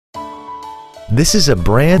This is a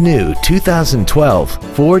brand new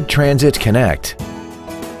 2012 Ford Transit Connect.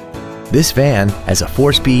 This van has a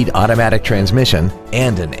 4-speed automatic transmission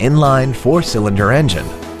and an inline 4-cylinder engine.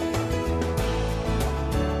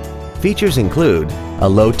 Features include a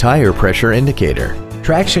low tire pressure indicator,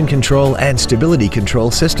 traction control and stability control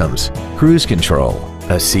systems, cruise control,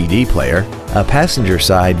 a CD player, a passenger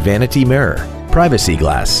side vanity mirror, privacy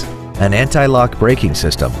glass, an anti-lock braking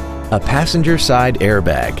system, a passenger side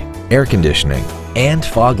airbag, air conditioning, and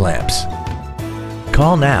fog lamps.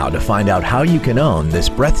 Call now to find out how you can own this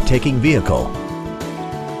breathtaking vehicle.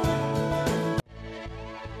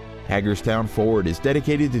 Hagerstown Ford is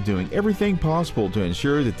dedicated to doing everything possible to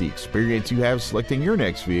ensure that the experience you have selecting your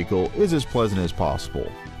next vehicle is as pleasant as possible.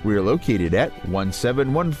 We are located at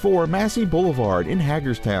 1714 Massey Boulevard in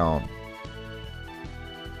Hagerstown.